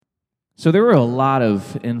So there were a lot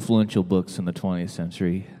of influential books in the 20th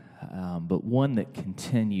century, but one that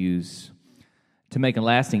continues to make a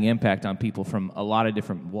lasting impact on people from a lot of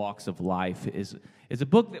different walks of life is a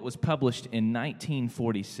book that was published in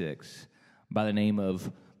 1946 by the name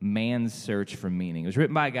of Man's Search for Meaning. It was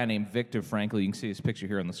written by a guy named Viktor Frankl. You can see his picture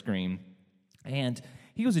here on the screen. And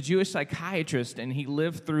he was a Jewish psychiatrist, and he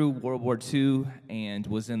lived through World War II and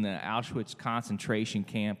was in the Auschwitz concentration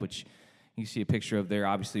camp, which you see a picture of there,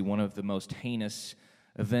 obviously one of the most heinous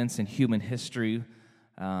events in human history,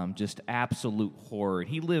 just absolute horror.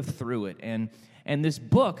 He lived through it, and this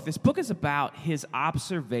book is about his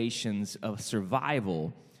observations of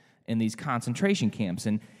survival in these concentration camps,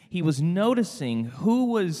 and he was noticing who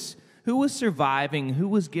was surviving, who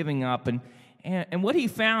was giving up, and what he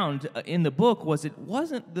found in the book was it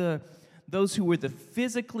wasn't those who were the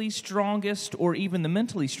physically strongest or even the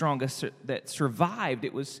mentally strongest that survived.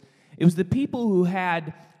 It was the people who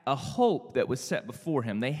had a hope that was set before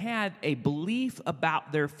him. They had a belief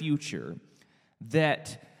about their future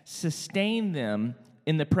that sustained them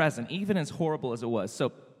in the present, even as horrible as it was.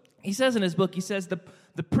 So he says in his book,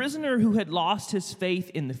 the prisoner who had lost his faith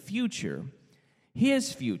in the future,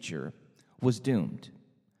 his future was doomed.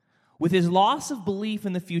 With his loss of belief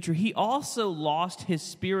in the future, he also lost his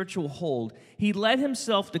spiritual hold. He let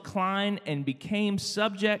himself decline and became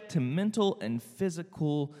subject to mental and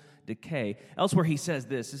physical decay. Elsewhere he says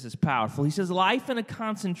this is powerful. He says, life in a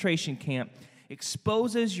concentration camp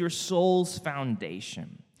exposes your soul's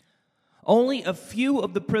foundation. Only a few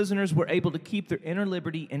of the prisoners were able to keep their inner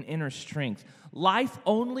liberty and inner strength. Life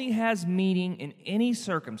only has meaning in any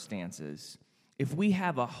circumstances if we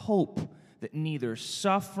have a hope that neither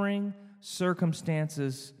suffering,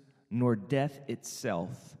 circumstances, nor death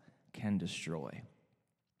itself can destroy.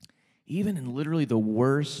 Even in literally the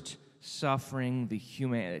worst suffering that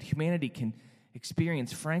humanity can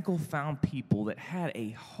experience, Frankl found people that had a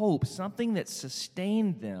hope, something that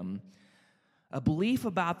sustained them, a belief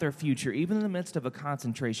about their future, even in the midst of a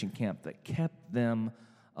concentration camp, that kept them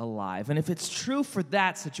alive. And if it's true for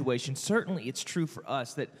that situation, certainly it's true for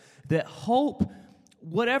us, that hope,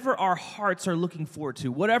 whatever our hearts are looking forward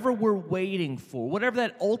to, whatever we're waiting for, whatever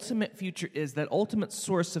that ultimate future is, that ultimate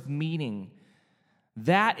source of meaning,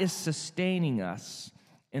 that is sustaining us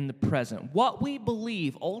in the present. What we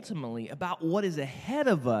believe ultimately about what is ahead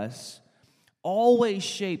of us always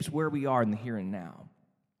shapes where we are in the here and now.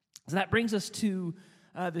 So that brings us to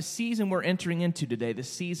the season we're entering into today, the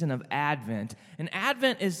season of Advent. And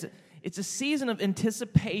Advent it's a season of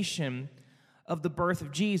anticipation of the birth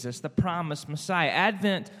of Jesus, the promised Messiah.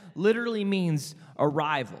 Advent literally means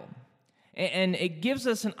arrival. And it gives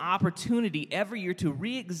us an opportunity every year to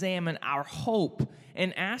re-examine our hope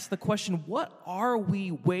and ask the question, what are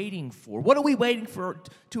we waiting for? What are we waiting for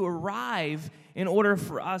to arrive in order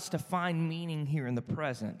for us to find meaning here in the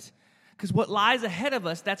present? Because what lies ahead of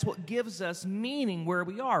us, that's what gives us meaning where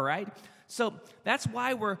we are, right? So that's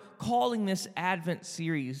why we're calling this Advent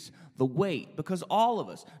series The Wait, because all of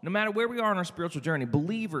us, no matter where we are on our spiritual journey,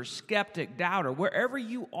 believer, skeptic, doubter, wherever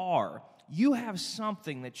you are, you have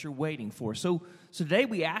something that you're waiting for. So today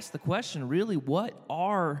we ask the question, really, what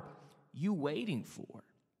are you waiting for?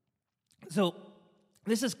 So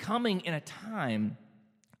this is coming in a time,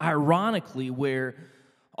 ironically, where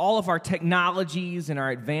all of our technologies and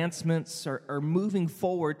our advancements are moving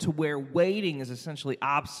forward to where waiting is essentially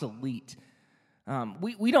obsolete.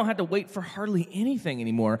 We don't have to wait for hardly anything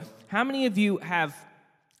anymore. How many of you have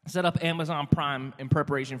set up Amazon Prime in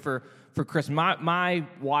preparation for Christmas? My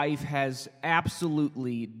wife has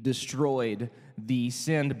absolutely destroyed the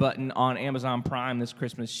send button on Amazon Prime this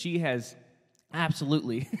Christmas. She has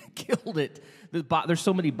absolutely killed it. There's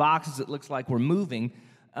so many boxes it looks like we're moving.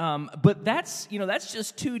 But that's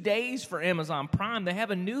just 2 days for Amazon Prime. They have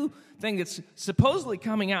a new thing that's supposedly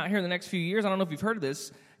coming out here in the next few years. I don't know if you've heard of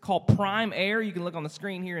this, called Prime Air. You can look on the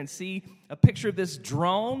screen here and see a picture of this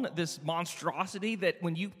drone, this monstrosity that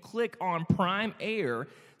when you click on Prime Air,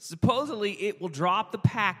 supposedly it will drop the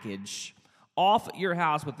package off at your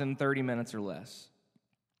house within 30 minutes or less.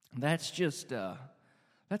 That's just,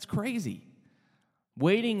 that's crazy.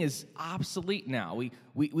 Waiting is obsolete now.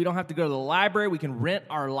 We don't have to go to the library. We can rent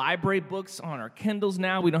our library books on our Kindles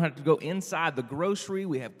now. We don't have to go inside the grocery.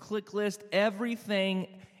 We have ClickList. Everything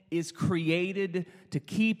is created to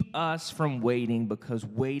keep us from waiting because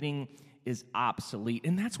waiting is obsolete.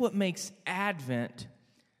 And that's what makes Advent,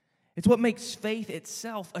 it's what makes faith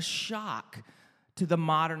itself a shock to the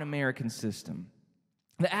modern American system.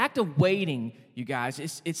 The act of waiting, you guys,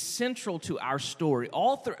 is central to our story.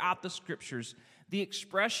 All throughout the Scriptures, the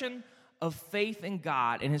expression of faith in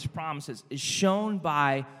God and His promises is shown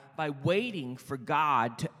by by waiting for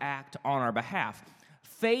God to act on our behalf.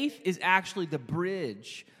 Faith is actually the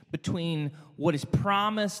bridge between what is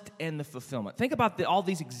promised and the fulfillment. Think about all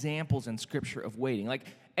these examples in Scripture of waiting. Like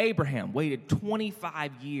Abraham waited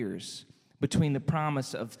 25 years between the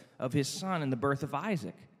promise of his son and the birth of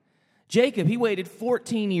Isaac. Jacob, he waited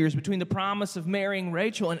 14 years between the promise of marrying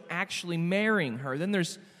Rachel and actually marrying her. Then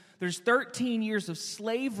there's 13 years of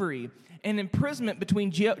slavery and imprisonment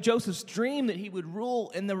between Joseph's dream that he would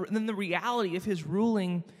rule and then the reality of his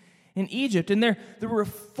ruling in Egypt. And there were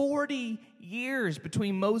 40 years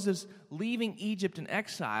between Moses leaving Egypt in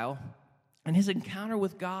exile and his encounter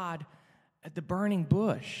with God at the burning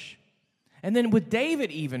bush. And then with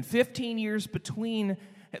David even, 15 years between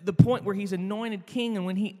the point where he's anointed king and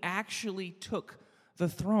when he actually took the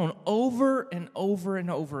throne. Over and over and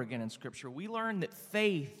over again in Scripture, we learn that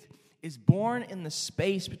faith is born in the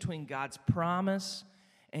space between God's promise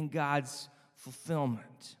and God's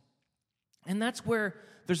fulfillment. And that's where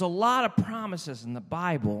there's a lot of promises in the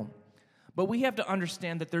Bible, but we have to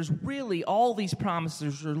understand that there's really all these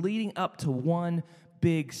promises are leading up to one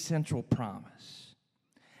big central promise.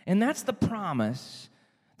 And that's the promise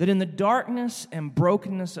that in the darkness and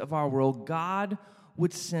brokenness of our world, God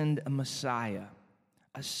would send a Messiah,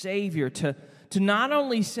 a Savior, to not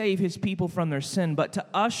only save his people from their sin, but to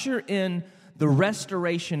usher in the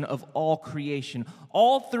restoration of all creation.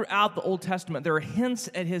 All throughout the Old Testament, there are hints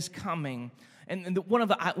at his coming. And one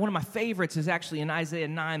of my favorites is actually in Isaiah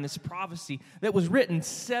 9, this prophecy that was written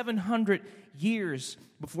 700 years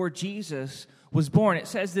before Jesus was born. It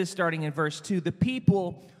says this starting in verse 2, "The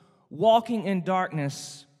people walking in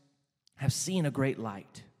darkness have seen a great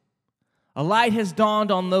light. A light has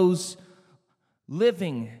dawned on those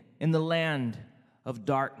living in the land of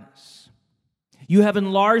darkness. You have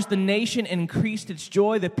enlarged the nation and increased its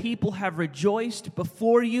joy. The people have rejoiced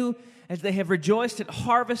before you as they have rejoiced at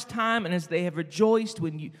harvest time and as they have rejoiced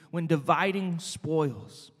when dividing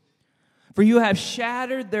spoils. For you have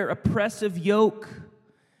shattered their oppressive yoke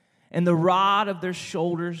and the rod of their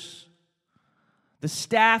shoulders, the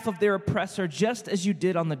staff of their oppressor, just as you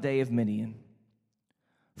did on the day of Midian.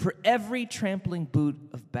 For every trampling boot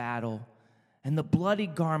of battle and the bloody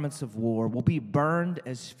garments of war will be burned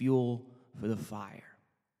as fuel for the fire.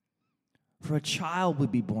 For a child will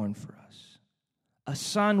be born for us, a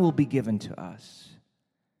son will be given to us,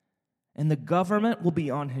 and the government will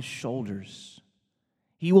be on his shoulders.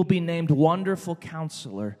 He will be named Wonderful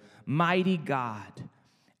Counselor, Mighty God,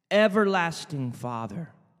 Everlasting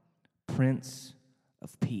Father, Prince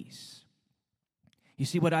of Peace." You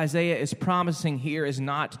see, what Isaiah is promising here is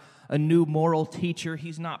not a new moral teacher.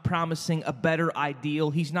 He's not promising a better ideal.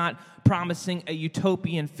 He's not promising a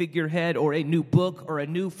utopian figurehead or a new book or a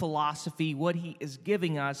new philosophy. What he is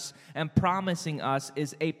giving us and promising us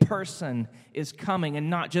is a person is coming, and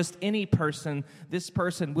not just any person. This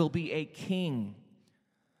person will be a king,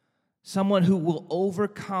 someone who will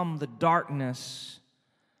overcome the darkness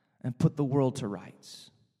and put the world to rights.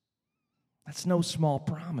 That's no small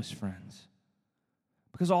promise, friends.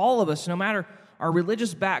 Because all of us, no matter our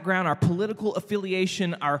religious background, our political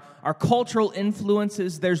affiliation, our cultural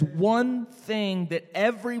influences, there's one thing that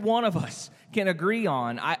every one of us can agree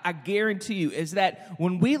on, I guarantee you, is that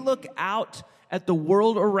when we look out at the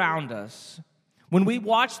world around us, when we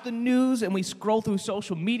watch the news and we scroll through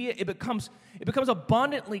social media, it becomes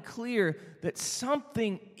abundantly clear that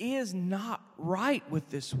something is not right with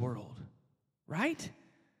this world, right?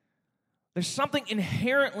 There's something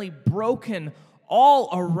inherently broken all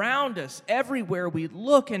around us, everywhere we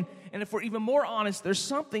look. And if we're even more honest, there's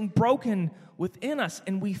something broken within us,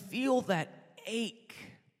 and we feel that ache,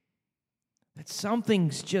 that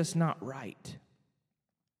something's just not right.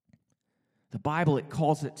 The Bible, it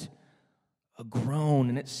calls it a groan,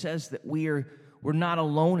 and it says that we're not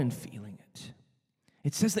alone in feeling it.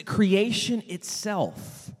 It says that creation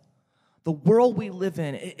itself, the world we live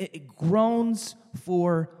in, it groans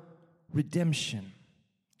for redemption.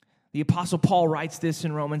 The Apostle Paul writes this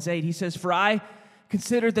in Romans 8. He says, "For I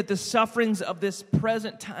consider that the sufferings of this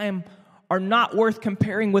present time are not worth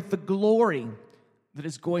comparing with the glory that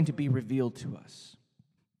is going to be revealed to us.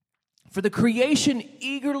 For the creation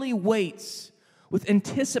eagerly waits with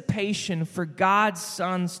anticipation for God's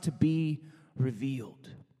sons to be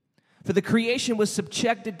revealed. For the creation was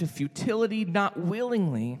subjected to futility, not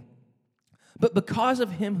willingly, but because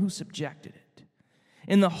of him who subjected it,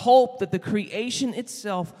 in the hope that the creation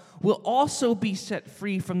itself will also be set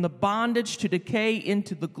free from the bondage to decay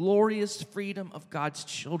into the glorious freedom of God's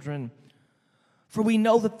children. For we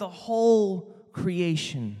know that the whole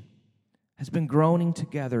creation has been groaning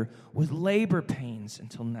together with labor pains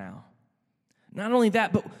until now. Not only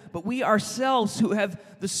that, but we ourselves who have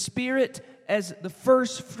the Spirit as the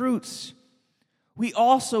first fruits, we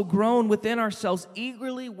also groan within ourselves,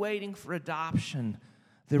 eagerly waiting for adoption,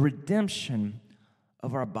 the redemption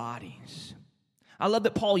of our bodies. I love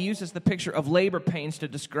that Paul uses the picture of labor pains to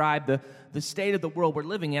describe the state of the world we're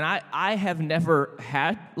living in. I have never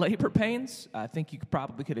had labor pains. I think you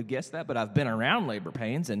probably could have guessed that, but I've been around labor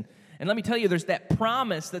pains. And let me tell you, there's that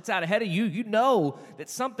promise that's out ahead of you. You know that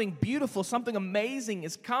something beautiful, something amazing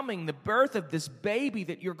is coming, the birth of this baby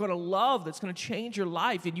that you're going to love, that's going to change your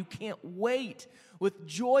life, and you can't wait with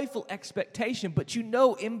joyful expectation. But you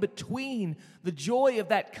know in between the joy of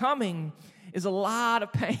that coming is a lot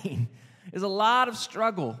of pain, is a lot of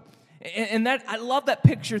struggle. And that I love that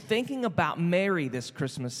picture, thinking about Mary this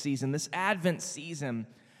Christmas season, this Advent season,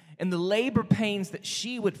 and the labor pains that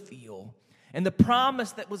she would feel, and the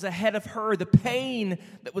promise that was ahead of her, the pain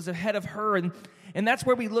that was ahead of her. And that's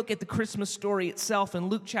where we look at the Christmas story itself in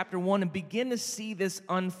Luke chapter 1 and begin to see this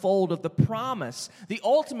unfold of the promise, the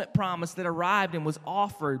ultimate promise that arrived and was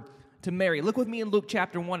offered to Mary. Look with me in Luke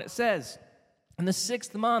chapter 1. It says, in the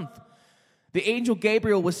 6th month, the angel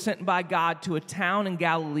Gabriel was sent by God to a town in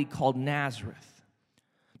Galilee called Nazareth,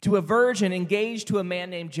 to a virgin engaged to a man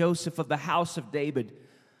named Joseph of the house of David.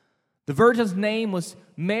 The virgin's name was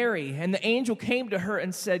Mary, and the angel came to her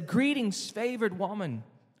and said, "Greetings, favored woman,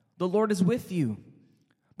 the Lord is with you."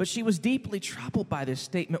 But she was deeply troubled by this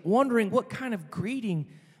statement, wondering what kind of greeting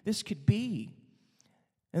this could be.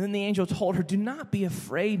 And then the angel told her, "Do not be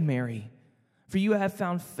afraid, Mary, for you have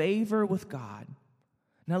found favor with God.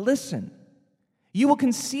 Now listen, you will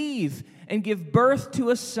conceive and give birth to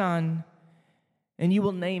a son, and you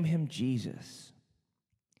will name him Jesus.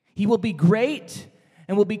 He will be great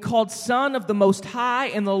and will be called Son of the Most High,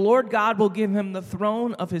 and the Lord God will give him the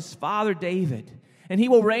throne of his father David. And he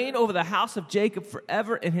will reign over the house of Jacob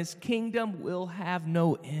forever, and his kingdom will have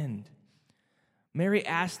no end." Mary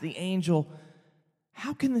asked the angel,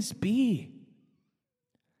 "How can this be?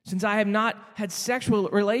 Since I have not had sexual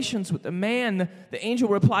relations with a man," the angel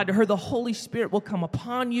replied to her, "The Holy Spirit will come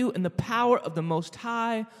upon you, and the power of the Most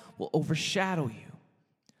High will overshadow you.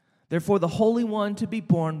 Therefore, the Holy One to be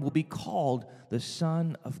born will be called the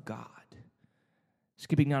Son of God."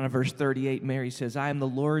 Skipping down to verse 38, Mary says, "I am the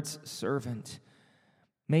Lord's servant.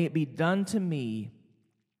 May it be done to me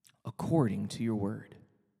according to your word."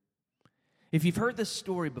 If you've heard this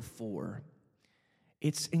story before,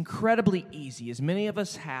 it's incredibly easy, as many of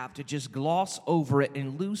us have, to just gloss over it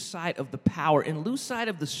and lose sight of the power and lose sight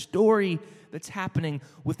of the story that's happening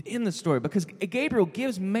within the story. Because Gabriel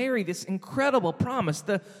gives Mary this incredible promise,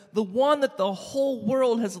 the one that the whole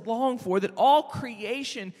world has longed for, that all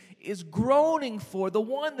creation is groaning for, the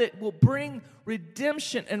one that will bring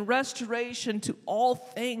redemption and restoration to all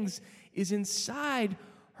things, is inside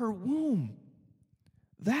her womb.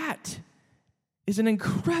 That is an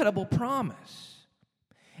incredible promise.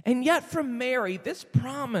 And yet for Mary, this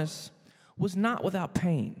promise was not without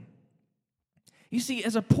pain. You see,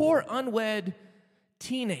 as a poor, unwed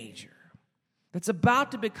teenager that's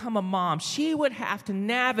about to become a mom, she would have to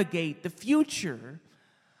navigate the future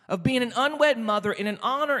of being an unwed mother in an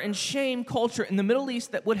honor and shame culture in the Middle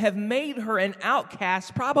East that would have made her an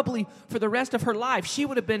outcast probably for the rest of her life. She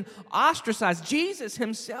would have been ostracized. Jesus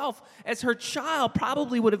himself, as her child,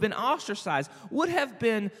 probably would have been ostracized, would have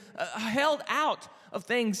been held out of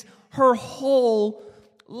things her whole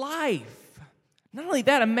life. Not only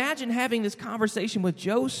that, imagine having this conversation with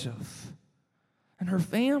Joseph and her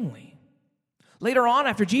family. Later on,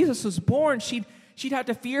 after Jesus was born, she'd have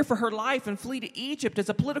to fear for her life and flee to Egypt as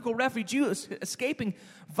a political refugee, escaping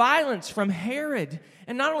violence from Herod.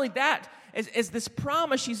 And not only that, as this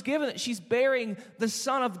promise she's given that she's bearing the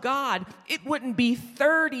Son of God, it wouldn't be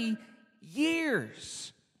 30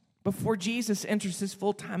 years before Jesus enters his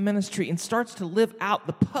full-time ministry and starts to live out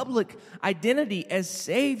the public identity as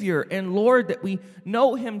Savior and Lord that we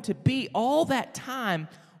know him to be. All that time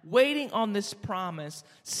waiting on this promise,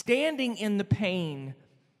 standing in the pain,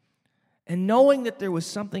 and knowing that there was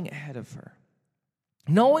something ahead of her.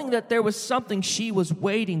 Knowing that there was something she was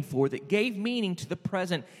waiting for that gave meaning to the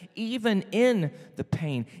present, even in the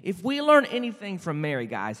pain. If we learn anything from Mary,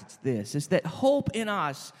 guys, it's this. It's that hope in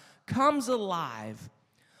us comes alive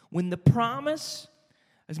when the promise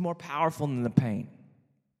is more powerful than the pain.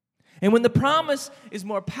 And when the promise is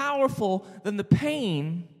more powerful than the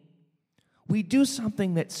pain, we do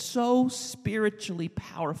something that's so spiritually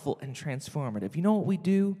powerful and transformative. You know what we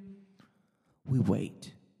do? We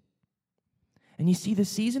wait. And you see, the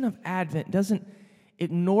season of Advent doesn't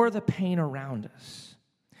ignore the pain around us.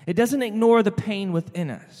 It doesn't ignore the pain within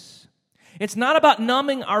us. It's not about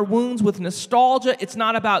numbing our wounds with nostalgia. It's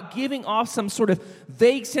not about giving off some sort of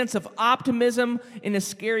vague sense of optimism in a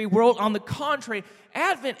scary world. On the contrary,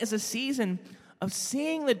 Advent is a season of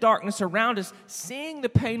seeing the darkness around us, seeing the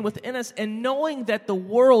pain within us, and knowing that the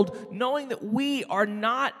world, knowing that we are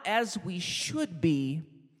not as we should be.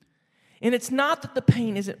 And it's not that the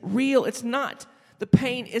pain isn't real. It's not the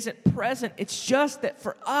pain isn't present. It's just that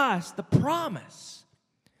for us, the promise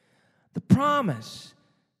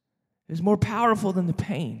is more powerful than the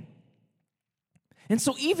pain. And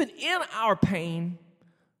so even in our pain,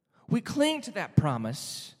 we cling to that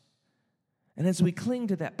promise. And as we cling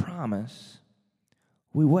to that promise,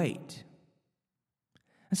 we wait.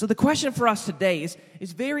 And so the question for us today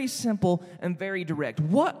is very simple and very direct.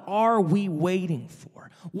 What are we waiting for?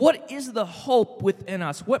 What is the hope within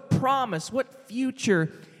us? What promise, what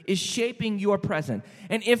future is shaping your present?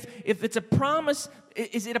 And if it's a promise,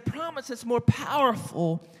 is it a promise that's more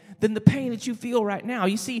powerful than the pain that you feel right now?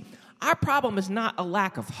 You see, our problem is not a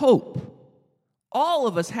lack of hope. All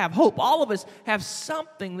of us have hope. All of us have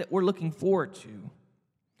something that we're looking forward to.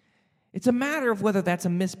 It's a matter of whether that's a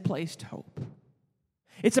misplaced hope.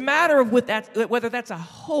 It's a matter of whether that's a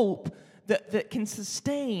hope that can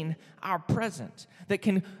sustain our present,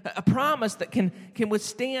 a promise that can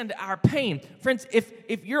withstand our pain. Friends,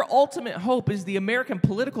 if your ultimate hope is the American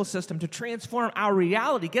political system to transform our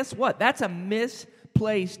reality, guess what? That's a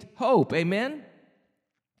misplaced hope. Amen?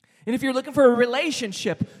 And if you're looking for a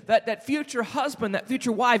relationship, that future husband, that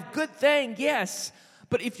future wife, good thing, yes.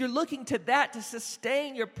 But if you're looking to that to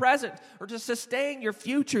sustain your present or to sustain your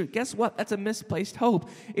future, guess what? That's a misplaced hope.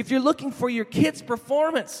 If you're looking for your kid's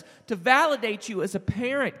performance to validate you as a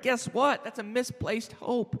parent, guess what? That's a misplaced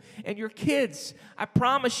hope. And your kids, I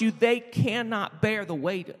promise you, they cannot bear the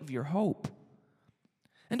weight of your hope.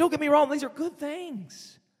 And don't get me wrong, these are good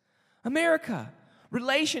things. America,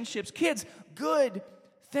 relationships, kids, good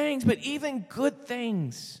things. But even good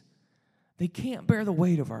things, they can't bear the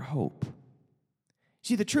weight of our hope.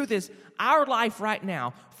 See, the truth is, our life right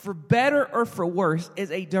now, for better or for worse, is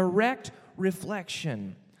a direct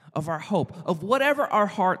reflection of our hope, of whatever our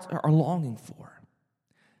hearts are longing for.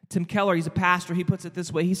 Tim Keller, he's a pastor, he puts it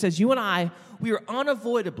this way. He says, you and I, we are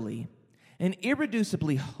unavoidably and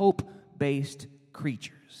irreducibly hope-based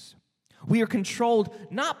creatures. We are controlled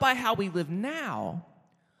not by how we live now,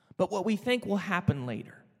 but what we think will happen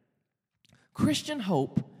later. Christian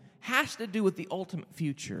hope has to do with the ultimate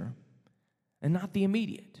future and not the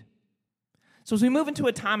immediate. So as we move into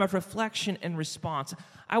a time of reflection and response,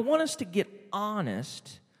 I want us to get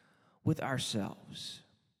honest with ourselves.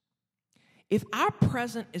 If our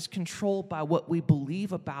present is controlled by what we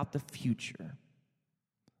believe about the future,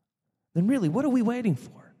 then really, what are we waiting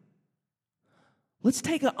for? Let's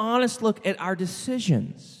take an honest look at our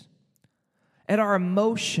decisions, at our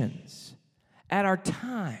emotions, at our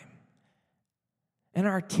time, and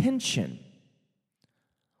our attention.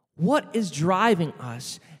 What is driving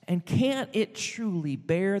us, and can it truly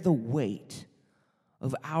bear the weight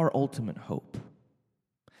of our ultimate hope?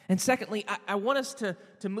 And secondly, I want us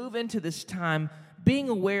to move into this time being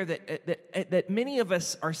aware that many of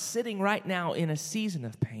us are sitting right now in a season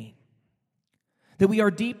of pain, that we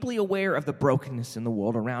are deeply aware of the brokenness in the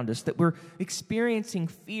world around us, that we're experiencing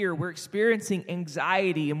fear, we're experiencing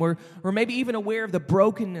anxiety, and we're maybe even aware of the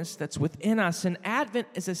brokenness that's within us. And Advent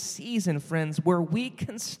is a season, friends, where we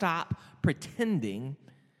can stop pretending,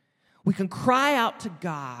 we can cry out to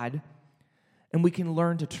God, and we can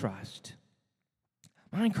learn to trust.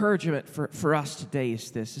 My encouragement for us today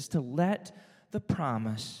is to let the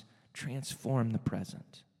promise transform the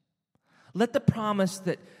present. Let the promise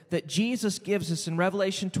that Jesus gives us in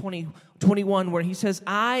Revelation 20:21, where he says,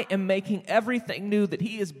 I am making everything new, that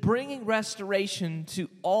he is bringing restoration to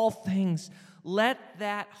all things. Let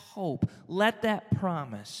that hope, let that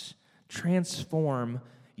promise transform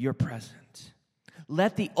your present.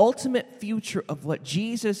 Let the ultimate future of what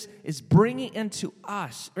Jesus is bringing into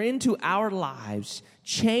us, or into our lives,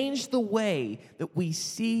 change the way that we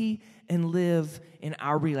see and live in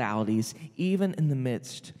our realities, even in the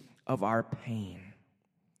midst of our pain.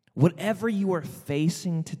 Whatever you are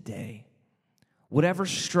facing today, whatever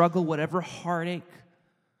struggle, whatever heartache,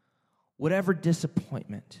 whatever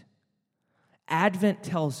disappointment, Advent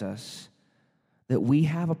tells us that we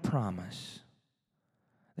have a promise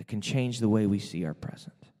that can change the way we see our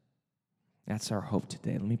present. That's our hope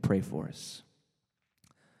today. Let me pray for us.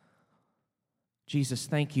 Jesus,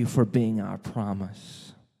 thank you for being our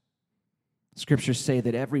promise. Scriptures say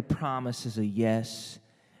that every promise is a yes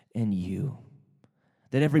in you,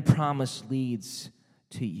 that every promise leads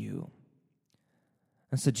to you.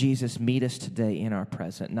 And so, Jesus, meet us today in our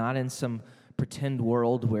present, not in some pretend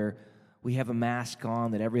world where we have a mask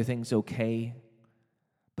on, that everything's okay,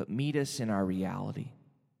 but meet us in our reality.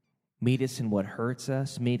 Meet us in what hurts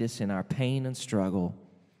us. Meet us in our pain and struggle.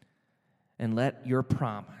 And let your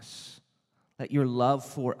promise, let your love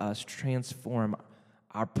for us transform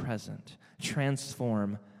our present,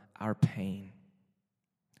 transform our pain.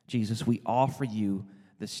 Jesus, we offer you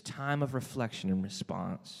this time of reflection and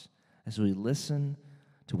response as we listen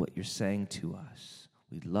to what you're saying to us.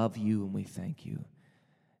 We love you and we thank you.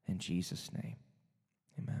 In Jesus' name,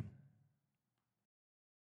 amen.